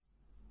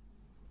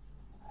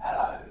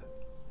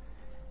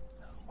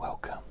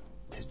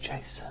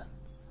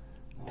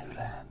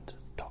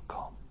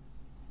jasonnewland.com.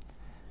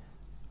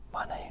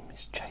 My name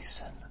is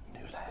Jason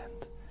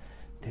Newland.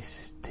 This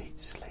is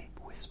Deep Sleep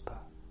Whisper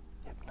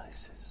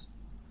Hypnosis.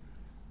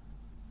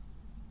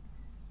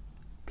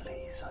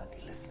 Please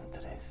only listen to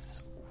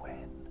this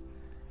when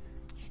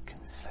you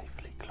can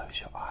safely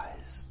close your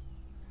eyes.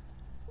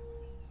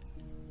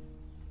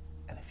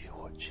 And if you're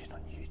watching on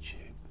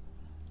YouTube,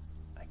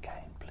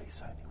 again, please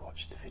only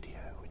watch the video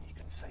when you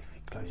can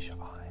safely close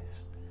your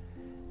eyes,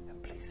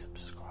 and please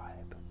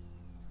subscribe.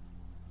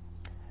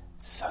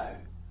 So,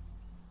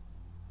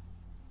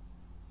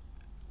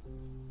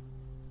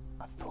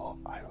 I thought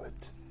I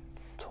would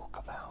talk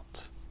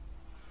about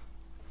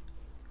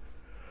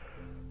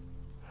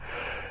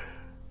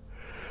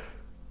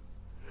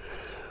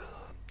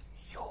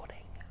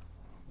yawning.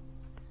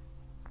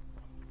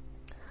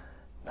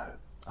 No,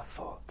 I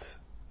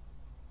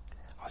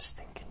was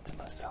thinking to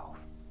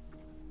myself,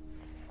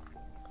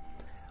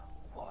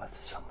 what are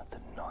some of the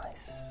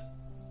nice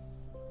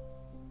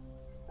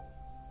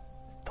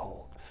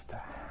thoughts to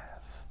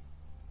have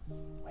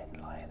when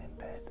lying in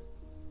bed?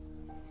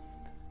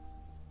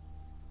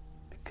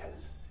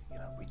 Because,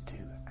 we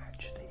do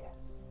actually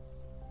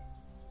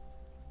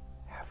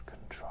have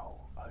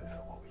control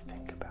over what we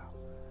think about.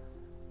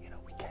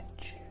 We can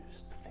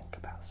choose to think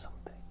about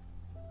something.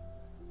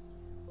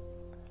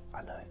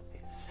 I know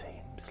it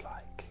seems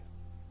like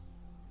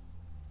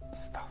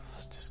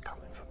stuff's just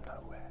coming from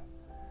nowhere,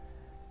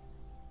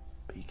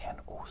 but you can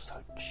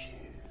also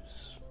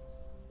choose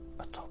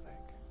a topic.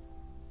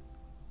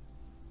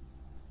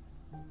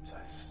 So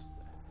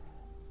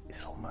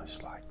it's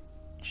almost like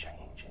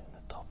changing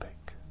the topic.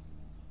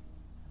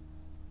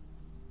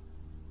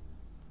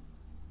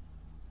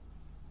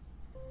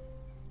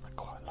 I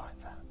quite like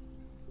that.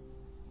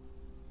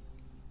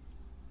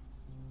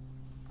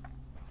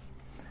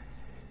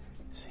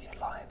 So you're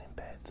lying in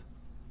bed,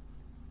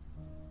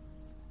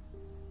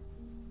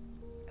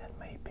 and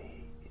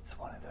maybe it's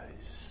one of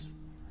those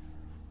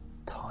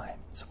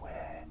times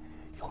where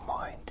your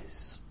mind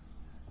is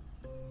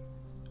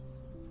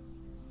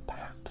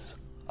perhaps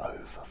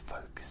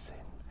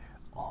over-focusing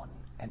on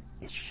an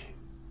issue.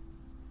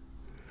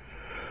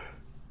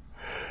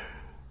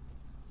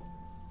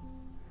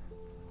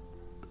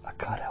 I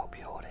can't help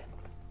yawning.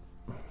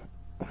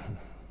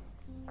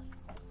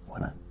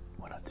 When I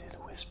do the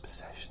whisper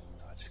sessions,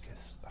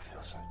 I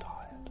feel so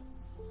tired.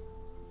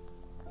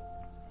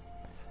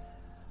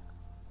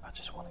 I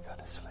just want to go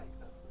to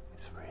sleep.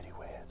 It's really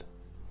weird.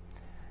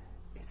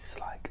 It's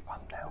like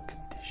I'm now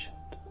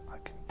conditioned. I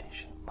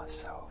conditioned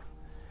myself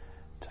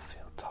to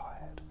feel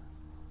tired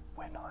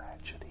when I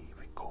actually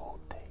record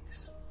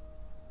these.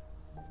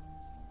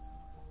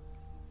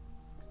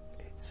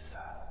 It's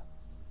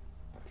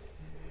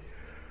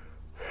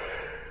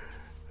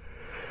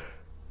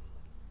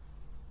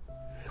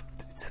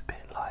a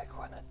bit like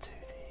when I do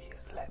the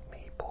Let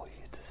Me Bore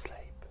You to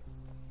Sleep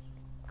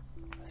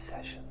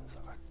sessions.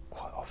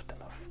 Quite often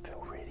I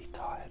feel really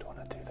tired when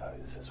I do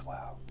those as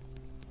well.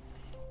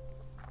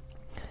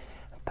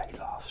 And they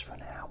last for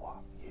an hour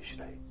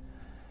usually.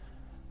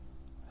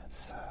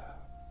 It's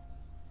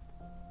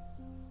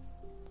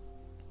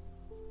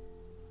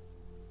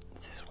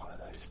just one of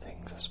those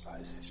things, I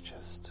suppose. It's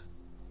just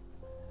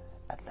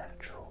a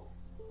natural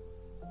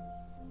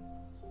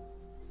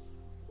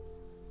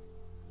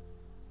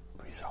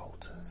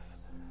result of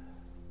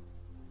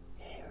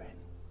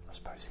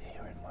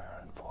hearing my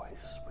own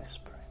voice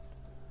whispering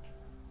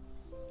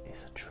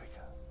is a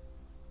trigger.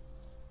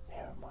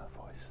 Hearing my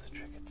voice is a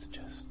trigger to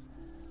just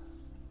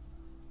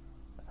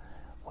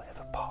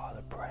whatever part of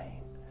the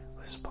brain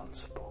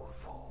responsible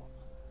for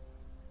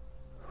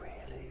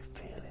really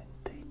feeling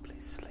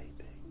deeply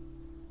sleepy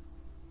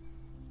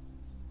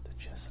to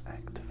just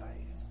activate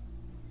it.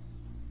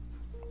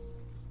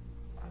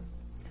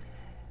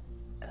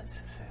 And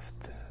it's as if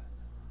the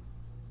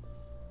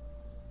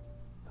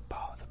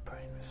part of the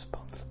brain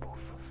responsible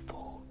for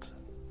thought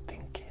and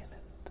thinking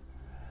and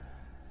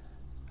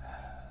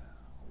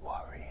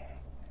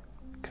worrying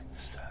and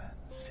concern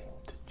seem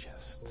to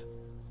just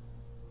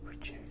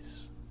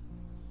reduce,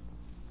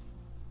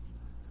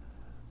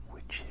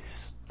 which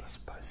is, I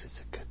suppose, it's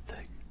a good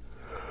thing.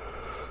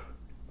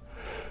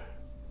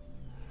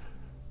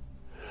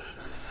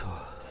 So,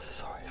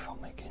 sorry if I'm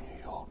making you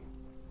yawn.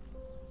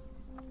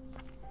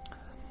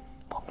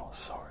 I'm not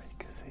sorry,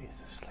 because it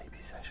is a sleepy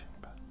session,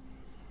 but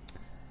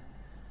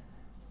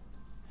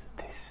so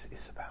this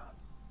is about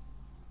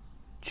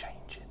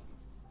changing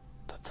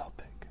the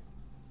topic.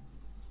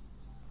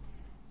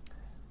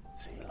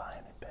 So you're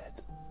lying in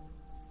bed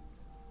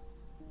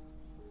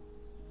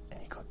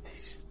and you got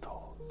these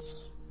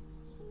thoughts,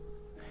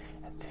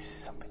 and this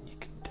is something you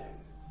can do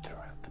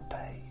throughout the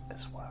day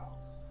as well.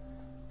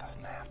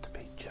 Doesn't have to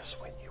be just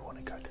when you want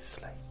to go to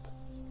sleep.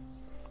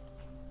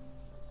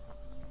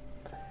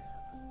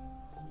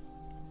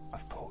 A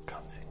thought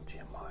comes into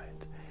your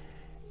mind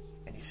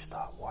and you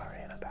start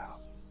worrying about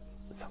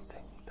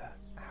something that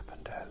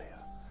happened earlier,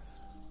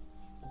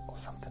 or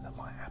something that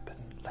might happen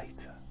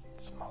later,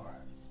 tomorrow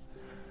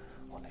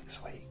or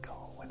next week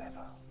or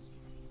whenever.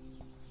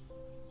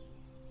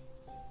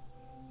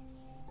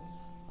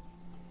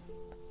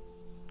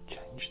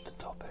 change the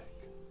topic,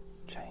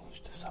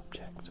 change the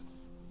subject.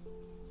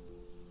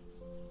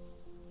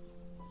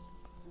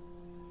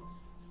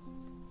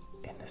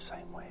 In the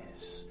same way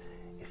as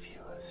if you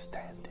were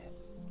standing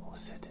or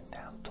sitting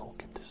down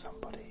talking to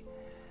somebody,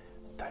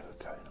 and they were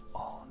going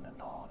on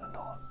and on and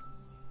on.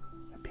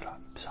 It'd be like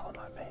someone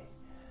like me,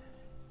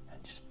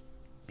 and just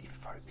be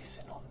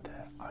focusing on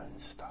their own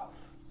stuff.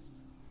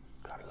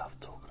 I love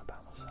talking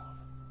about myself.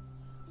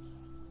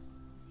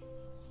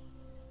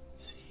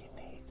 So you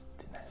need,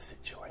 in that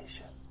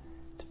situation,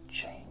 to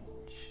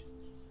change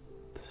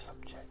the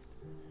subject,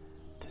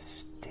 to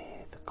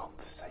steer the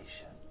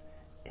conversation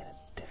in a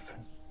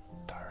different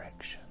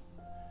direction,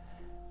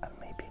 and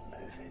maybe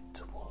move it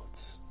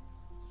towards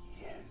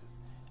you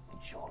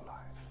and your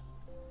life.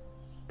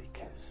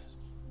 Because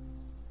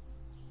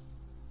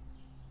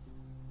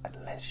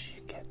unless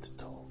you get to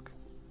talk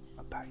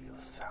about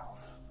yourself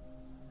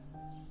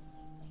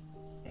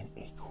in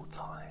equal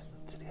time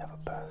to the other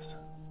person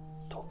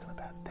talking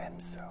about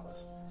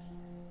themselves,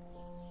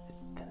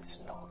 then it's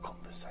not a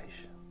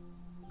conversation.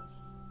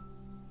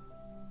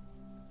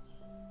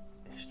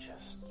 It's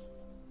just,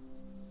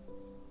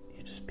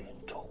 you're just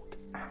being talked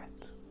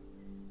at.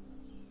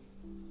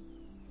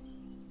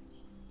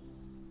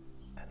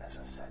 And as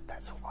I said,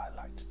 that's what I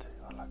like to do.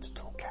 I like to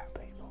talk at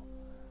people.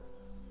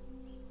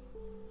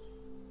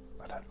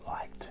 I don't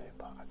like to,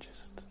 but I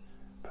just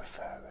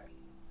prefer it.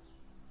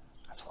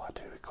 That's why I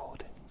do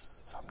recordings,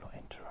 so I'm not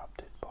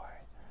interrupted by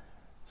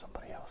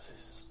somebody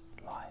else's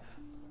life,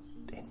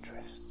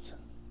 interests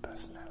and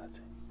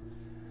personality.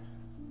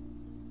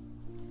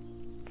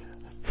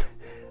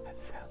 That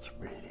sounds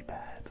really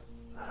bad.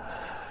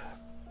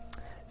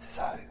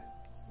 So,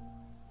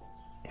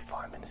 if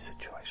I'm in a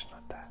situation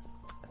like that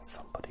and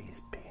somebody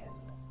is being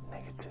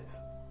negative,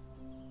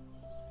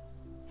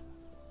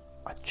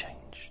 I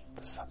change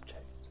the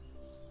subject.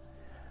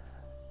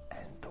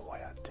 And the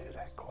way I do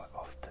that quite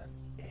often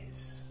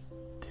is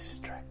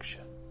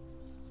distraction.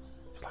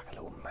 It's like a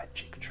little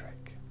magic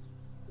trick.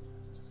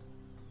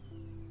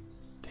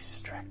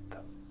 Distract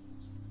them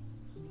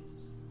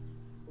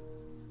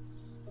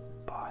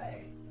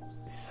by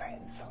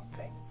saying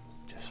something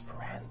just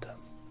random,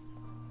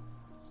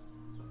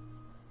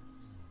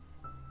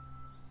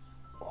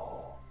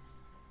 or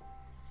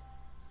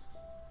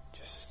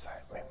just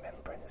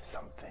remembering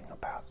something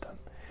about them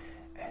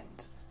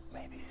and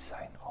maybe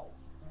saying, oh,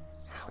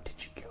 how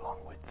did you get on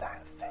with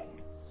that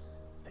thing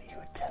that you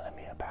were telling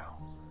me about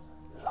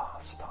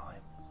last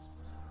time?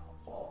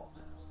 Or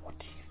what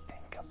do you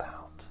think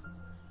about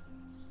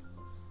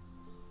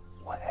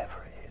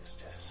whatever it is,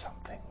 just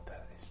something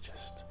that is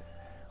just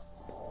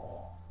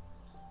more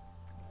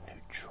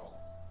neutral.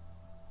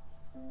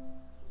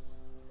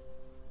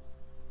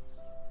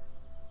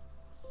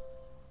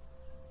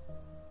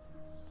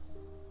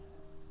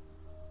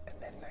 And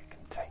then that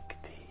can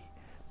take the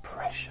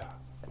pressure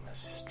and the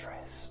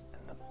stress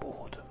and the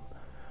boredom,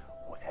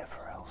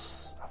 whatever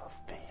else, other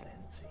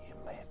feelings that you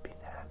may have been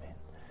having,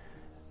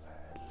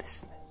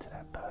 listening to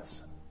that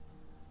person,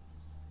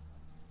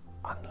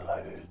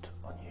 unload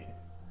on you.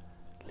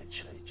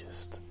 Literally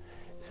just,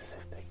 it's as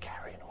if they're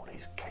carrying all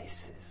these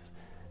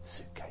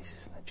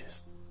suitcases, and they're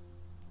just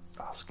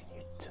asking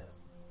you to,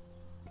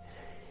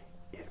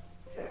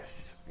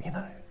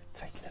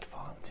 taking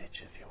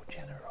advantage of your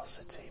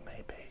generosity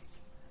maybe.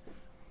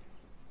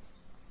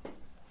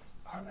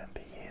 I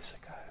remember years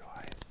ago,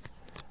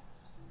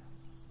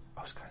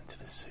 I was going to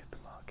the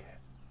supermarket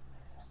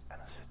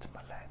and I said to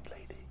my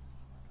landlady,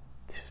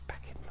 this was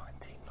back in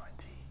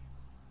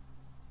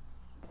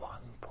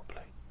 1991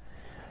 probably,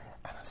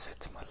 and I said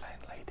to my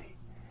landlady,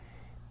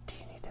 do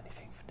you need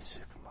anything from the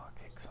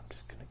supermarket, because I'm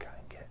just going to go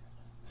and get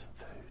some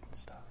food and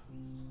stuff.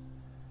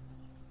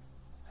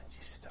 And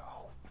she said,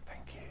 oh,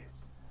 thank you.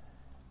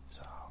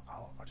 So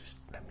I'll just,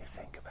 let me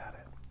think about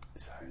it.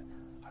 So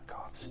I go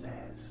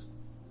upstairs.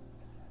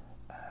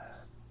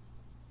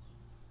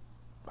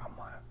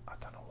 I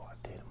don't know what I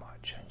did. I might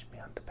have changed my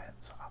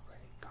underpants. I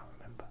really can't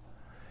remember.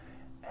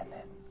 And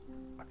then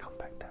I come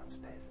back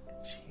downstairs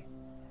and she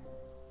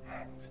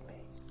hands me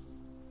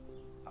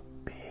a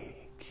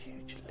big,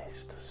 huge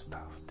list of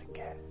stuff to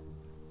get.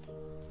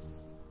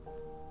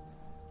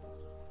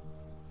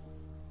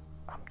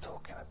 I'm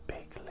talking a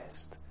big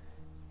list,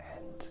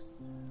 and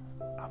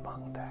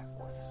among that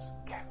was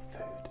cat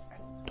food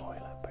and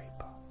toilet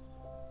paper.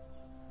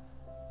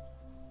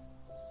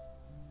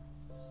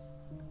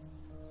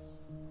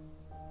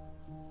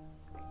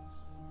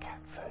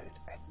 Cat food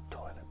and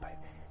toilet paper.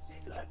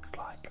 It looked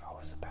like I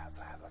was about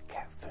to have a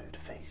cat food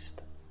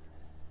feast,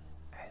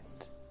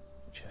 and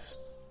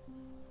just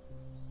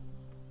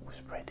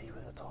was ready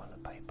with the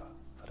toilet paper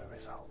for the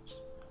results.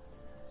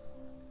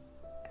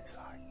 It's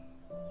like,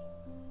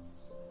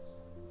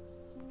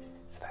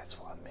 so that's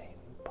what I mean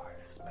by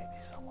maybe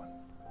someone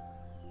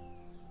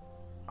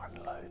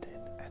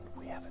unloading, and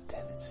we have a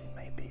tendency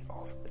maybe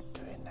of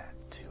doing that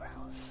to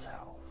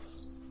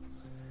ourselves,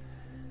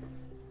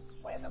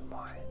 where the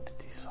mind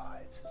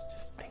decides to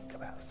just think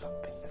about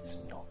something that's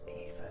not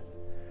even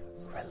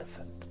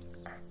relevant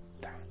at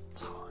that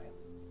time.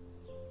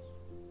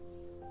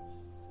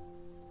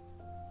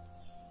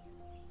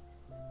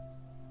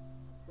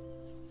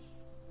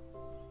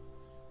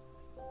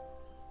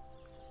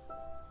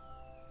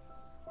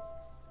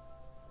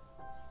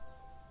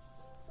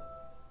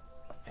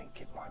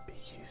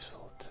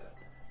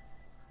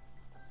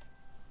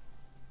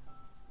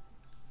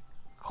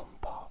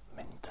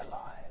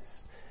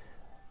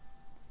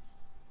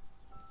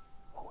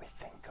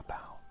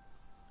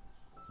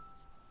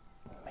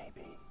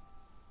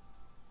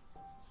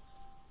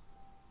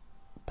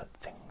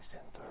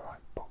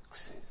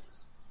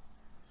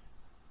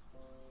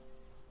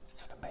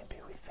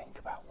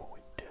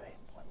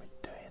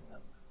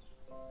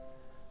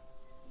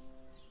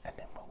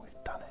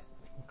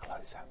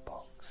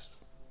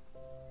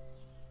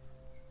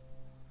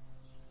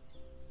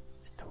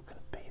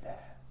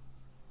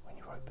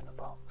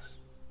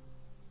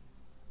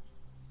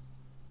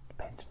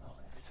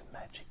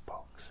 magic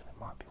box, and it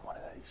might be one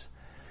of those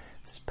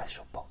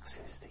special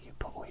boxes that you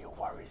put all your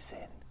worries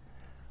in,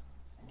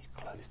 and you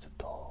close the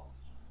door.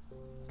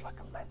 It's like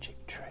a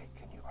magic trick,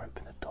 and you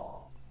open the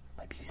door.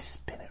 Maybe you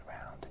spin it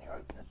round and you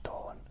open the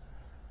door and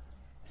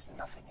there's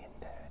nothing in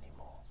there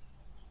anymore.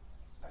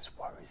 Those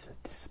worries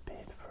have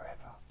disappeared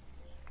forever.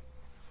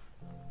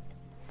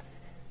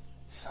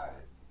 So,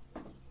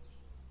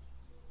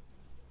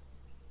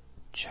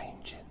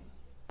 changing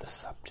the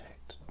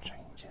subject,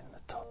 changing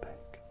the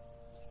topic.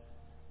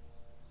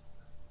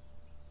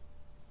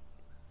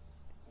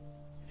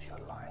 If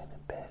you're lying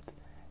in bed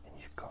and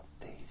you've got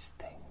these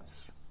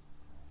things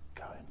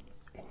going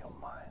in your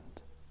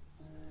mind,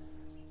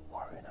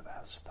 worrying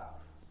about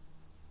stuff,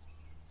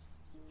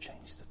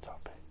 change the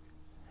topic.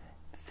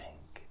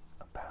 Think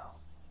about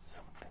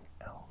something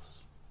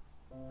else.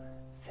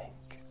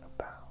 Think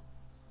about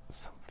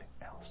something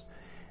else.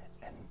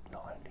 And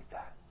not only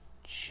that,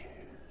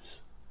 choose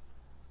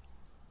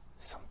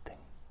something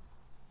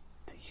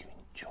that you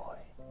enjoy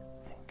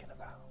thinking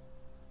about.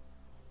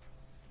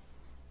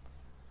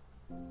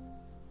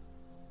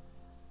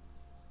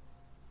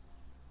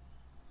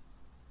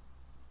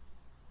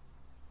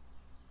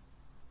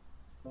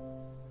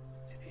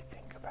 If you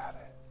think about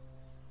it,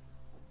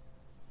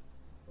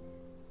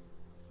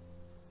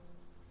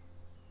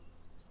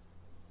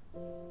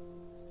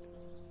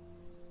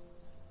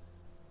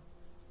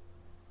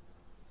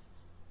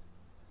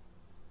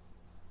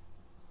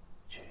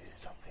 choose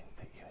something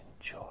that you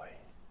enjoy,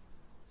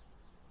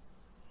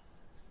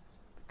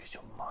 because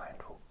your mind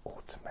will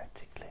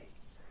automatically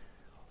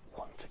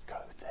want to go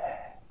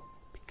there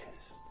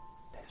because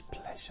there's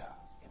pleasure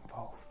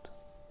involved.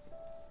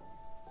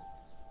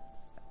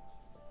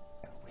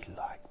 And we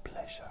like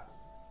pleasure.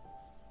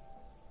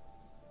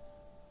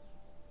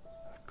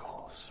 Of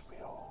course, we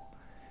all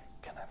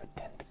can have a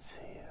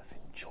tendency of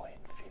enjoying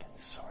feeling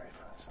sorry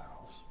for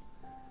ourselves.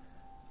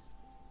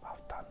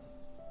 I've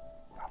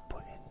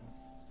put in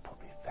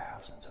probably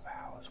thousands of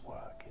hours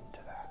work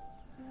into that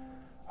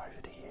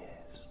over the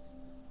years.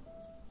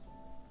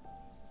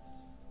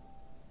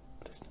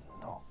 But it's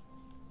not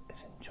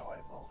as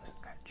enjoyable as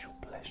actual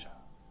pleasure.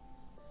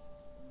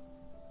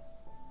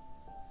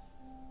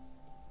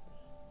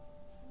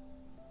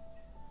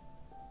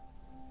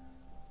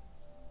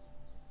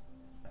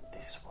 And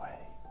this way,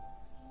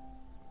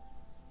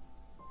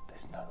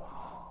 there's no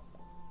harm.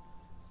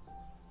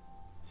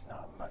 There's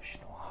no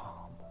emotional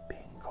harm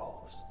being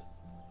caused.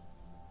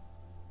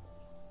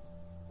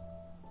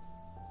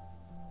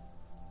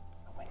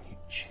 And when you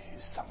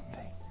choose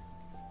something,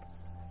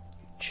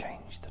 you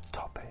change the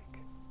topic,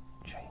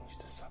 change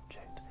the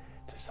subject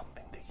to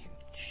something that you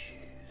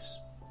choose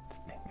to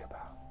think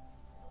about.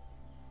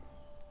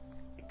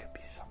 It could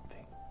be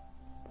something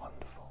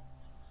wonderful,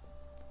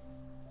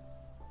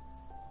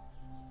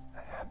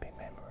 a happy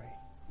memory.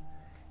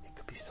 It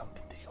could be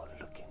something that you're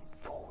looking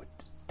forward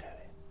to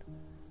doing.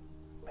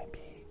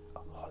 Maybe a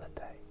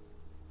holiday.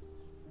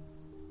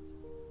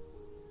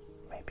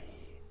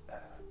 Maybe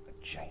a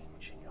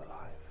change in your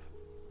life.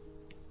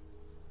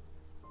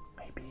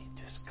 Maybe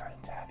just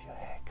going to have your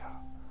hair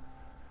cut.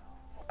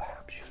 Or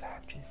perhaps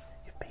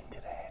you've been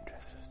to the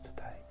hairdressers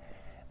today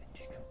and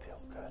you can feel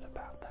good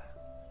about that.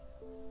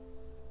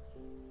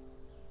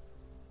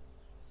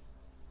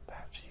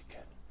 Perhaps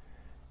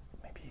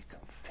maybe you can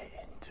fit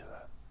into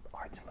an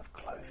item of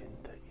clothing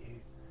that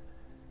you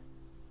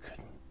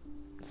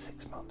couldn't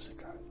 6 months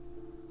ago.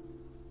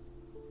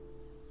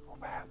 Or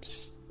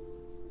perhaps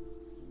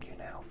you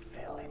now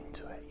feel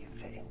into it, you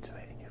fit into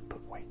it, and you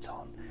put weight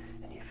on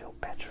and you feel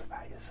better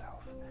about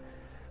yourself.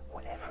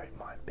 Whatever it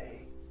might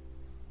be,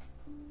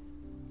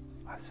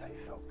 I say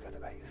feel good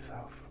about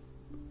yourself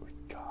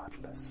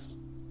regardless.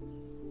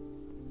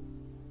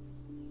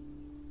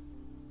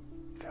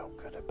 Feel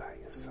good about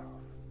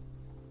yourself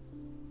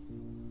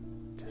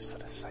just for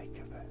the sake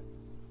of it.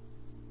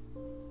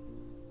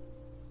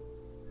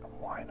 And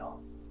why not?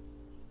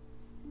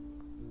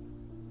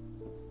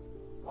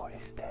 What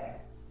is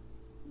there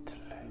to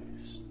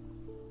lose?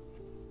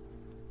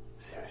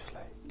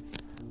 Seriously,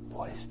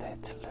 what is there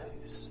to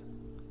lose?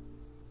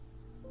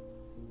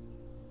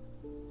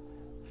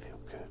 Feel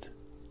good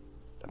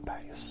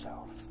about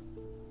yourself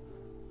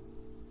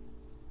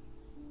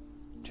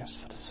just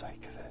for the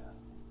sake of it.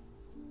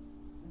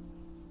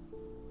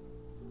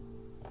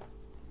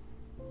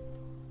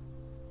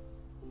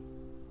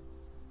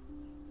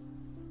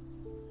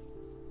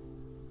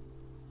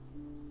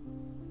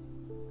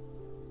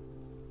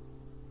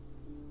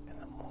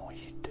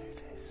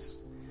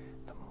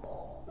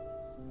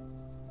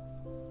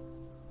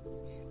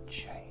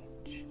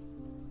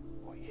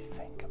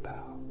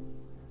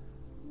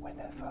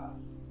 Whenever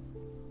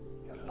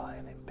you're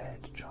lying in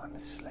bed trying to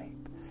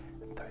sleep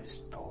and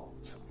those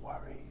thoughts and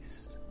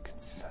worries and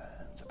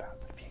concerns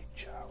about the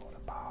future or the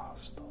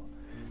past or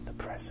the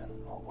present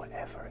or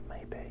whatever it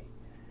may be,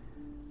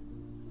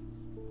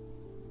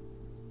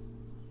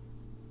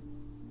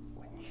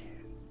 when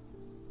you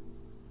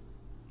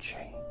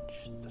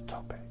change the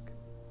topic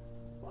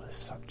or the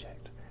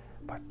subject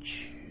by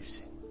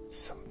choosing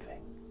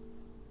something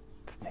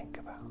to think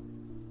about,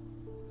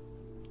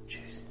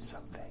 choosing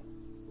something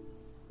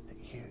that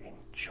you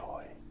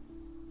enjoy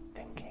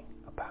thinking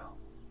about.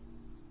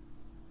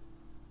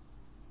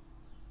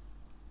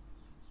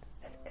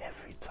 And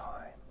every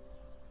time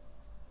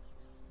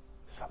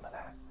some of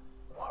that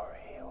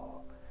worry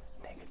or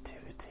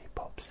negativity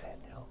pops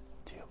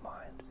into your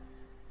mind,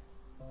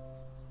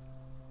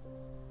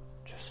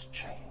 just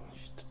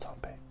change the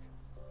topic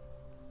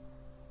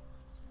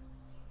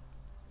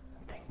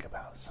and think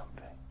about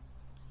something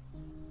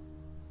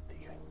that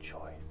you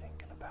enjoy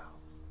thinking about.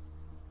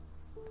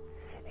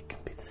 It can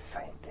be the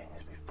same thing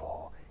as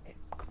before, it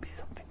could be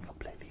something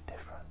completely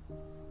different.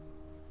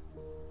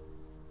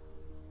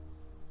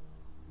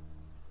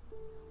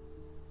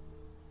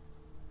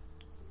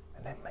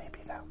 And then maybe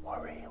that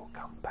worry will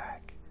come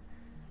back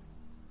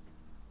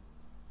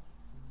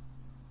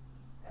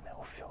and it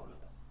will feel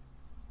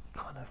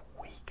kind of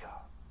weaker,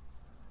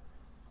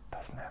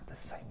 doesn't have the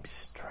same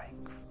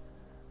strength,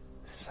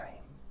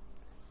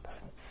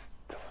 doesn't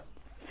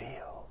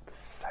feel the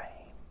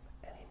same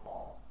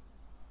anymore,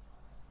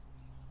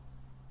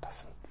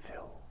 doesn't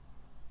feel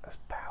as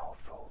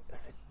powerful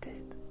as it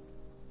did,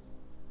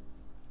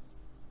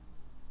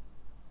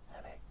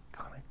 and it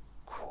kind of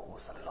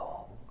crawls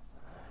along.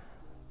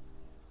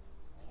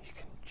 You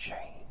can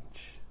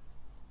change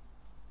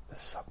the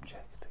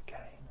subject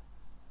again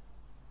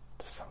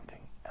to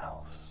something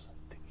else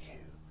that you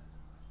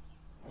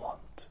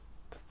want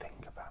to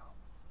think about,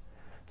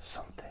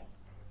 something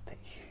that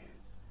you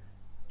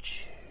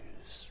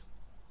choose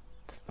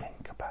to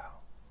think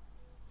about,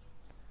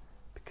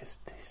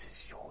 because this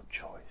is your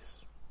choice.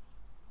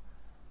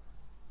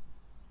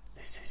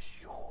 This is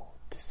your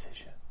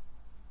decision.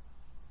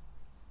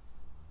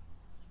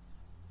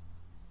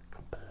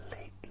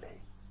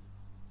 Completely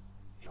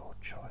your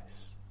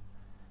choice.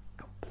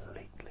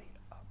 Completely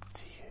up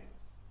to you.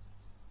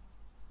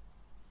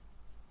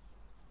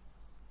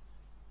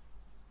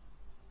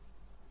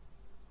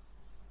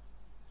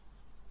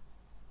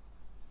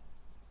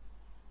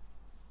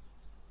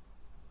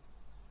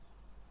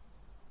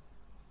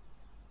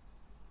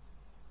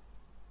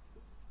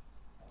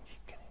 And you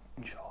can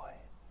enjoy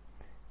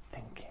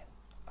thinking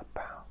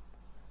about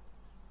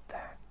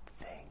that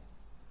thing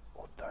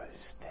or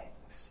those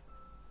things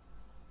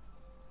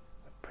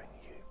that bring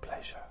you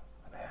pleasure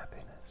and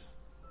happiness,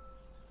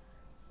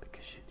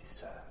 because you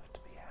deserve to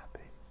be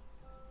happy.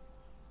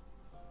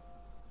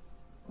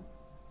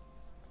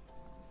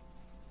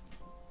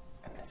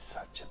 And there's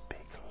such a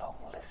big long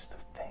list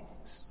of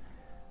things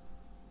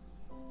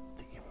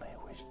that you may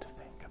wish to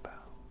think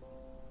about.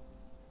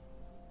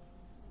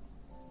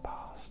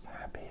 Past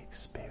happy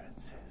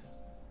experiences,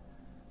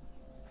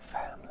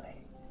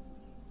 family,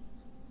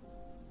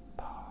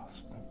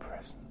 past and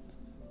present,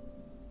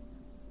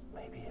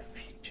 maybe a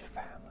future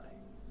family,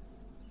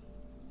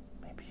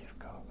 maybe you've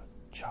got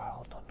a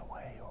child on the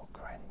way or a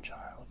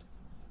grandchild.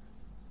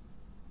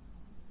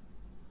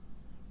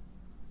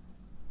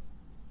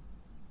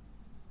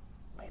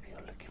 Maybe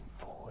you're looking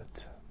forward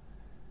to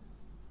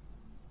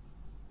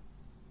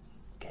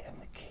getting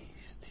the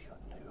keys to your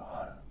new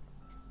home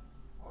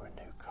or a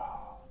new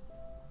car.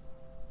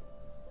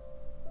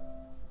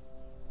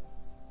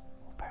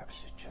 Or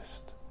perhaps you're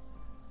just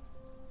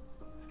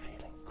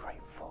feeling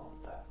grateful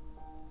that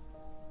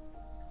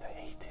the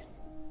heating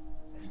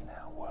is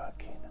now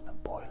working and the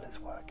boiler's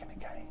working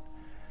again,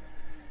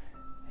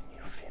 and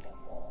you're feeling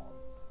more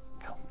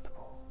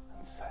comfortable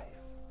and safe.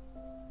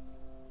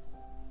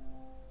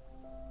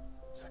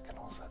 So it can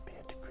also be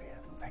a degree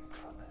of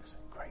thankfulness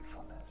and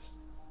gratefulness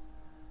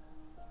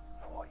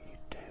for what you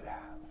do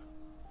have.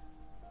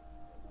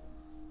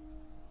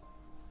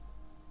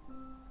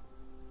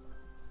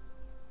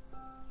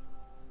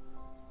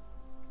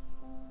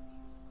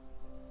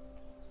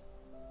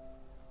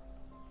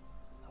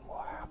 And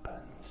what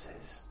happens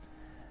is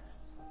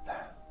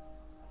that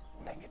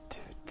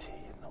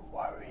negativity and the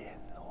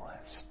worrying and all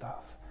that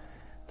stuff,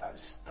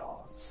 those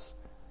thoughts,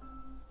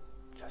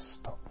 just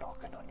stop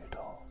knocking on your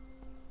door.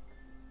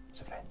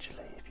 So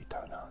eventually, if you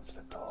don't answer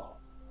the door,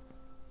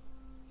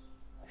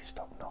 they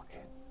stop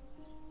knocking.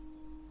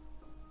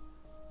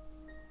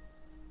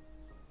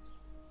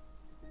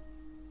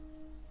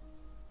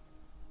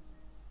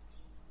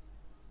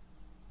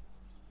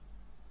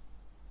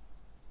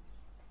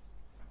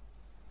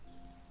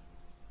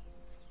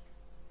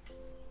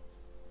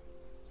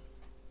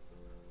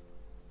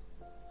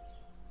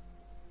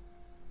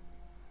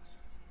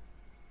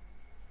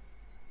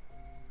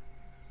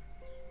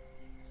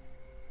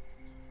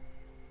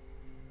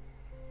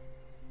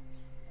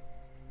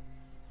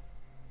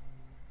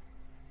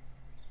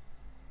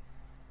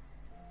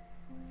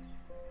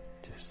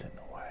 Just in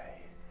a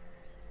way,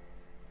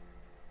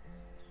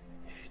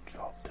 if you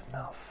dropped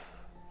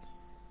enough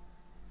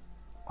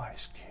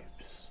ice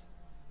cubes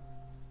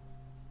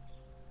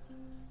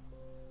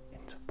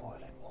into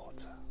boiling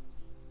water,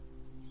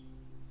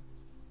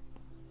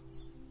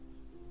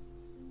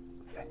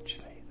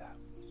 eventually that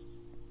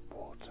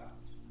water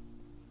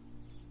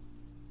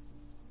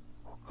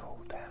will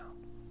cool down.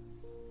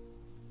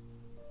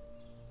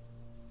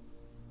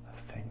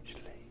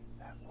 Eventually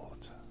that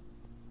water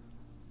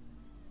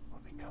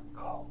become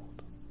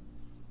cold.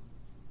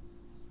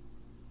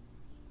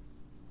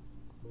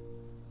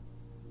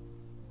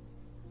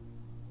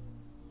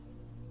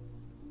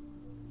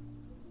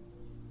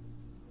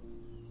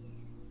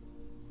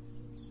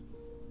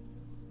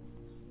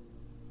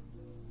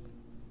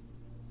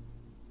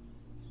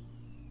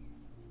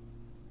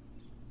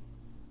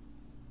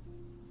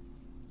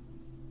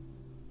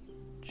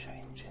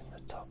 Changing the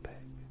topic,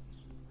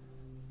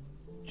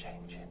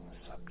 changing the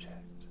subject,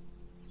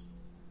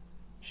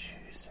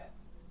 choosing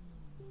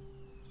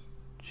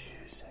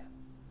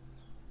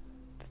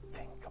to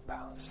think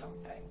about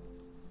something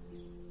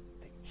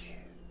that you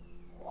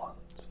want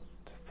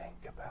to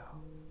think about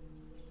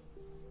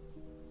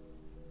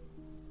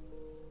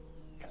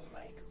can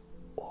make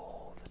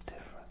all the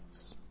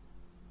difference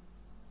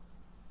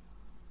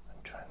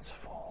and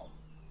transform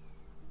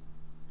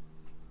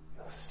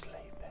your sleeping.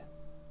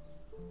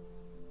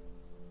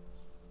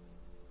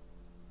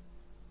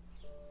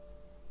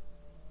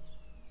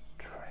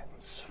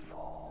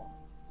 Transform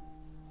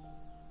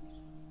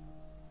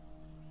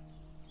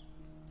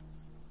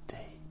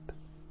deep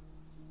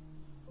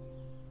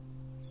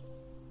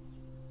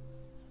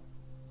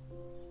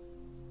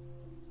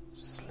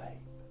sleep.